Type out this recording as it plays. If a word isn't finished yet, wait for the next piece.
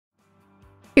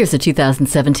Here's a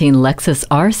 2017 Lexus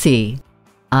RC.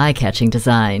 Eye-catching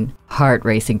design,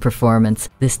 heart-racing performance,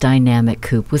 this dynamic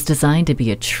coupe was designed to be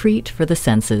a treat for the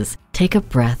senses. Take a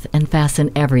breath and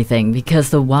fasten everything because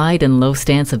the wide and low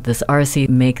stance of this RC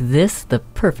make this the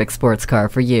perfect sports car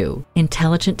for you.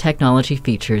 Intelligent technology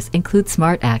features include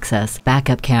smart access,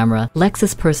 backup camera,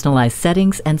 Lexus personalized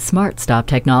settings, and smart stop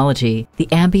technology.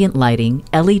 The ambient lighting,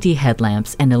 LED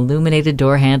headlamps, and illuminated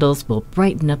door handles will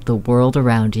brighten up the world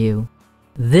around you.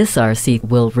 This RC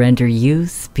will render you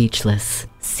speechless.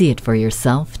 See it for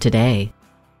yourself today.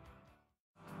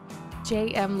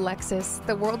 JM Lexus,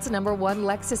 the world's #1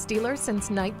 Lexus dealer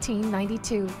since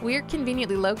 1992. We're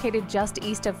conveniently located just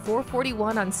east of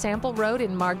 441 on Sample Road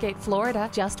in Margate, Florida,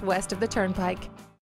 just west of the Turnpike.